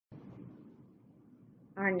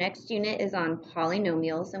Our next unit is on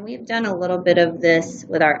polynomials, and we've done a little bit of this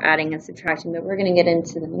with our adding and subtracting, but we're going to get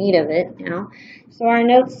into the meat of it now. So our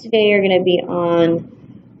notes today are going to be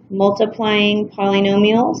on multiplying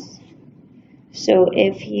polynomials. So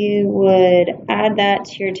if you would add that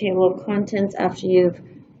to your table of contents after you've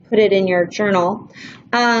put it in your journal.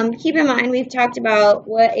 Keep in mind we've talked about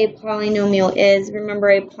what a polynomial is.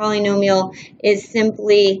 Remember, a polynomial is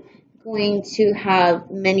simply going to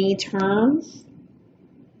have many terms.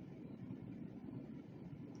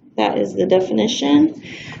 That is the definition,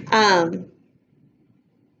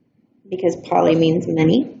 because poly means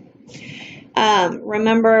many.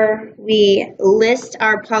 Remember, we list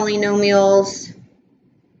our polynomials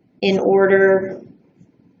in order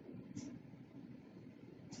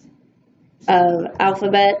of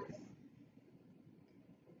alphabet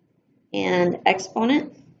and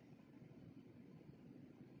exponent,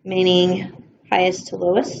 meaning highest to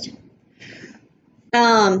lowest.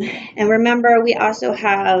 And remember, we also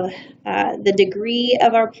have the degree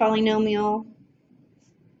of our polynomial.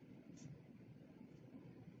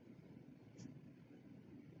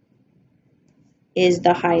 Is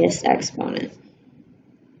the highest exponent.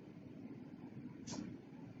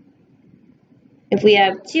 If we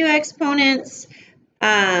have two exponents,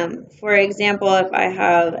 for example, if I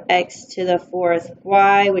have x to the fourth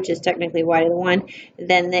y, which is technically y to the 1,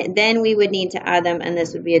 then we would need to add them, and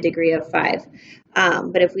this would be a degree of 5.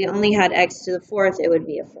 But if we only had x to the fourth, it would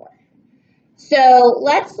be a 4. So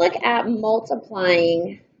let's look at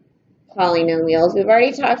multiplying polynomials. We've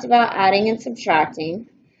already talked about adding and subtracting.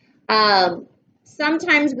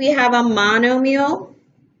 Sometimes we have a monomial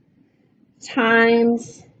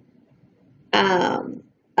times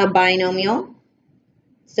a binomial.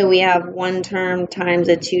 So we have one term times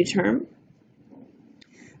a two term.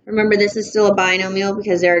 Remember, this is still a binomial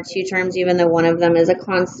because there are two terms even though one of them is a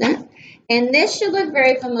constant. And this should look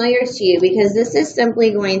very familiar to you because this is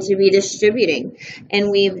simply going to be distributing. And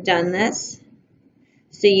we've done this.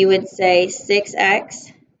 So you would say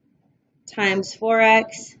 6x times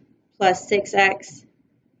 4x plus 6x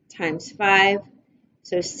times 5.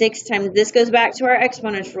 So 6 times, this goes back to our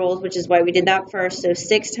exponents rules, which is why we did that first. So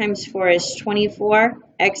 6 times 4 is 24.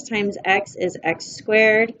 X times x is x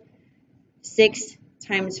squared. 6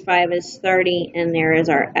 times 5 is 30, and there is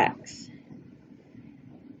our x.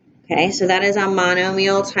 Okay, so that is a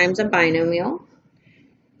monomial times a binomial.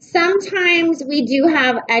 Sometimes we do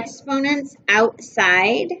have exponents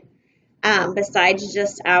outside, besides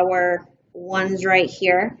just our ones right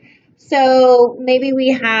here. So maybe we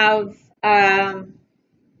have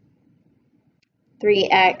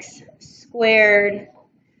 3x squared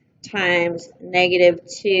times negative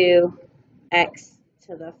 2x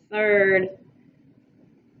to the third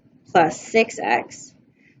plus 6x.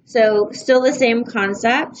 So still the same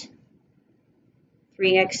concept.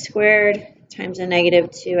 3x squared times a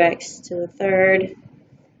negative 2x to the third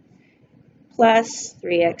plus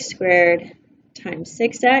 3x squared times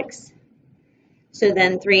 6x. So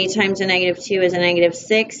then 3 times a negative 2 is a negative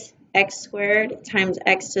 6. X squared times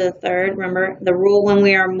x to the third. Remember, the rule when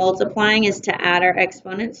we are multiplying is to add our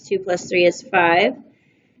exponents. 2 plus 3 is 5.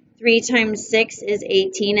 3 times 6 is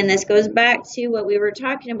 18. And this goes back to what we were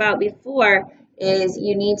talking about before, is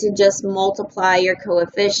you need to just multiply your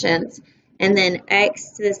coefficients. And then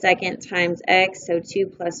x to the second times x. So 2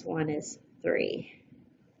 plus 1 is 3.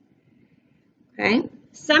 Okay.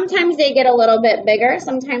 Sometimes they get a little bit bigger.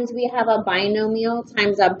 Sometimes we have a binomial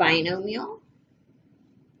times a binomial.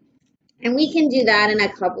 And we can do that in a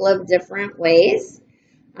couple of different ways.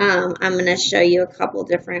 I'm going to show you a couple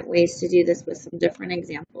different ways to do this with some different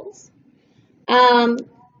examples. The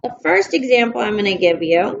first example I'm going to give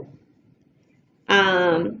you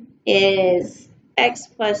is x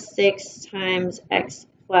plus 6 times x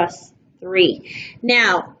plus 3.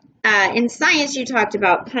 Now, in science, you talked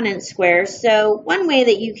about Punnett squares. So one way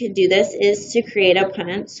that you could do this is to create a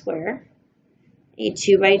Punnett square, a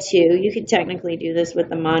 2 by 2. You could technically do this with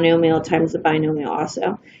the monomial times the binomial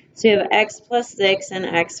also. So you have x plus 6 and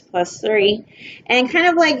x plus 3. And kind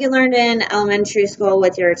of like you learned in elementary school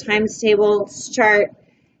with your times tables chart,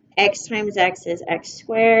 x times x is x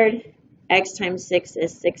squared, x times 6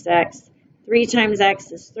 is 6x, 3 times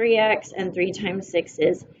x is 3x, and 3 times 6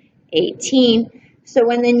 is 18. So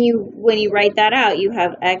when you write that out, you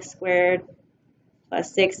have x squared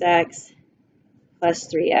plus 6x plus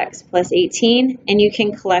 3x plus 18, and you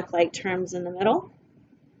can collect like terms in the middle.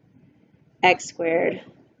 X squared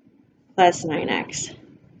plus 9x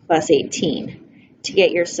plus 18 to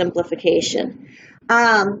get your simplification.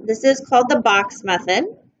 This is called the box method.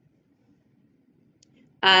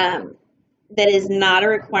 That is not a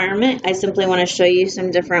requirement. I simply want to show you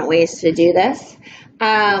some different ways to do this.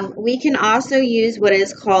 We can also use what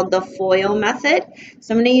is called the FOIL method.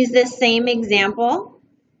 So I'm going to use this same example.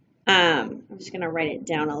 I'm just going to write it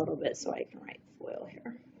down a little bit so I can write FOIL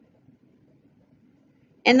here.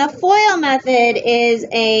 And the FOIL method is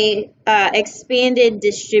a expanded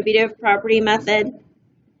distributive property method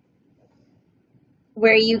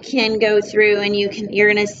where you can go through and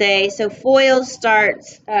you're going to say, so FOIL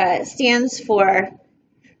stands for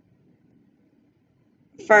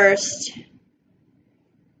first,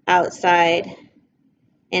 outside,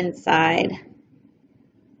 inside,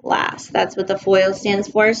 last. That's what the FOIL stands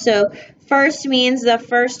for. So first means the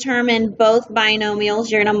first term in both binomials,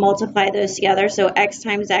 you're going to multiply those together. So x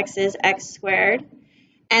times x is x squared.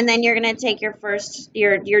 And then you're going to take your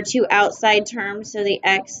two outside terms, so the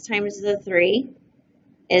x times the 3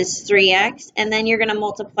 is 3x. And then you're going to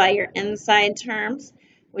multiply your inside terms,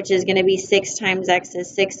 which is going to be 6 times x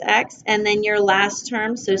is 6x. And then your last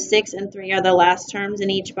term, so 6 and 3 are the last terms in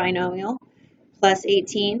each binomial, plus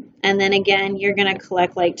 18. And then again, you're going to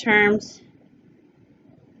collect like terms,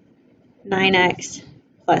 9x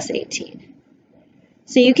plus 18.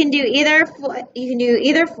 So you can do either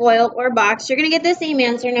FOIL or box. You're going to get the same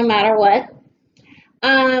answer no matter what.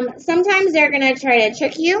 Sometimes they're going to try to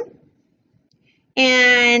trick you.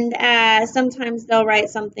 And sometimes they'll write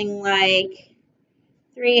something like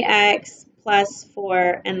 3x plus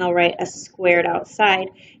 4, and they'll write a squared outside.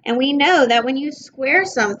 And we know that when you square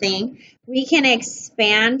something, we can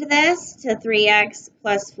expand this to 3x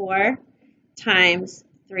plus 4 times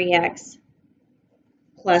 3x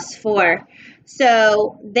plus 4.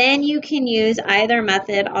 So then you can use either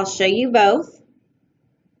method. I'll show you both.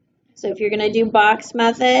 So if you're going to do box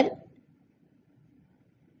method,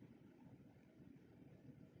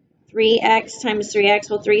 3x times 3x,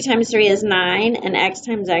 well, 3 times 3 is 9, and x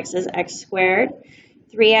times x is x squared.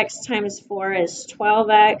 3x times 4 is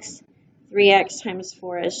 12x. 3x times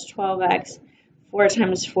 4 is 12x. 4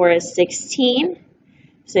 times 4 is 16.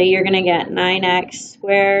 So you're going to get 9x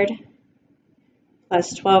squared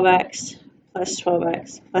plus 12x plus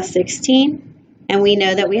 12x plus 16. And we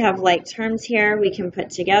know that we have like terms here we can put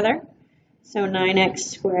together. So 9x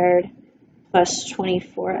squared plus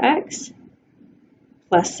 24x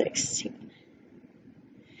plus 16.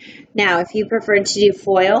 Now, if you preferred to do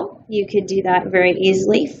FOIL, you could do that very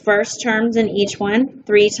easily. First terms in each one,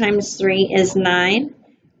 3 times 3 is 9.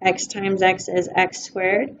 X times x is x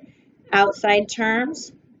squared. Outside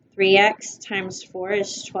terms, 3x times 4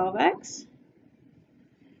 is 12x.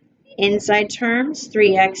 Inside terms,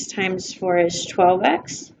 3x times 4 is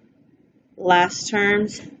 12x. Last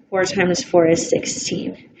terms, 4 times 4 is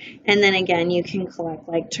 16. And then again, you can collect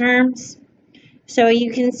like terms. So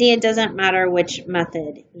you can see it doesn't matter which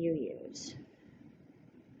method you use.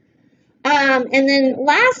 And then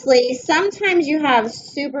lastly, sometimes you have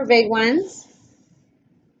super big ones.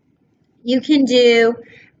 You can do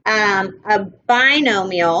a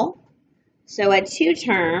binomial, so a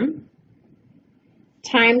 2-term,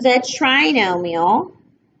 times a trinomial.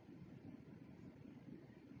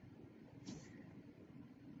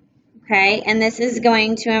 Okay, and this is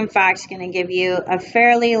going to, in fact, going to give you a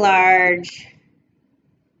fairly large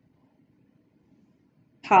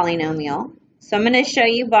polynomial. So I'm going to show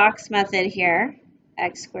you box method here,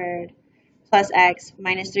 x squared plus x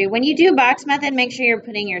minus 3. When you do box method, make sure you're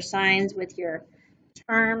putting your signs with your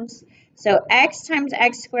terms. So x times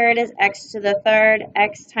x squared is x to the third.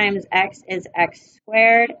 X times x is x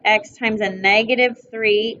squared. X times a negative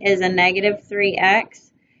 3 is a negative 3x.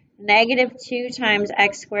 Negative 2 times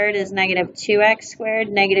x squared is negative 2x squared.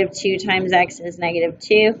 Negative 2 times x is negative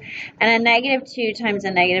 2. And a negative 2 times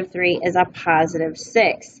a negative 3 is a positive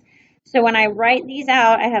 6. So when I write these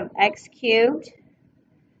out, I have x cubed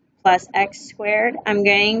plus x squared. I'm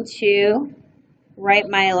going to write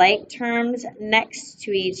my like terms next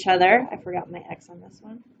to each other. I forgot my x on this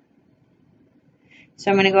one.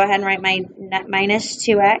 So I'm going to go ahead and write my minus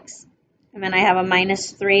 2x. And then I have a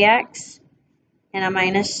minus 3x. And a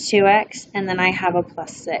minus 2x, and then I have a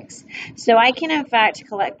plus 6. So I can, in fact,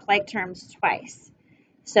 collect like terms twice.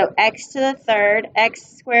 So x to the third,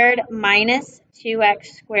 x squared minus 2x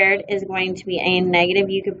squared is going to be a negative.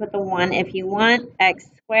 You could put the 1 if you want. X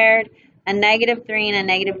squared, a negative 3 and a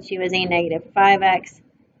negative 2 is a negative 5x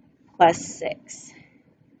plus 6.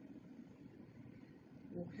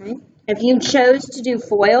 Okay. If you chose to do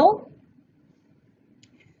FOIL,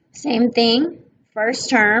 same thing, first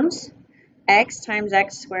terms. X times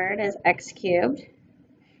x squared is x cubed.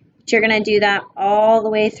 But you're going to do that all the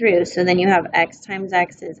way through. So then you have x times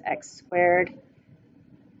x is x squared.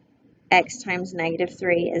 X times negative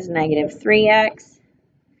 3 is negative 3x.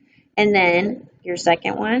 And then your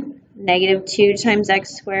second one, negative 2 times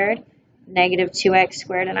x squared negative 2x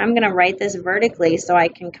squared, and I'm going to write this vertically so I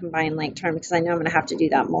can combine like terms because I know I'm going to have to do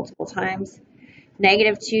that multiple times.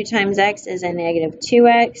 Negative 2 times x is a negative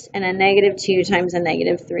 2x, and a negative 2 times a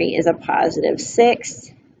negative 3 is a positive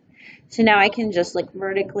 6. So now I can just look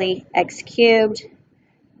vertically, x cubed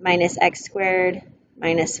minus x squared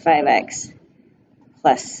minus 5x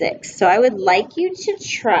plus 6. So I would like you to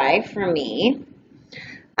try for me,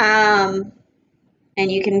 and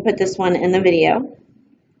you can put this one in the video,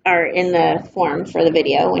 or in the form for the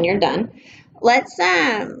video when you're done. Let's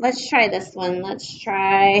try this one. Let's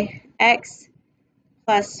try x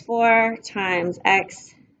plus 4 times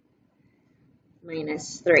x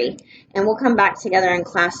minus 3. And we'll come back together in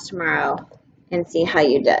class tomorrow and see how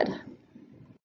you did.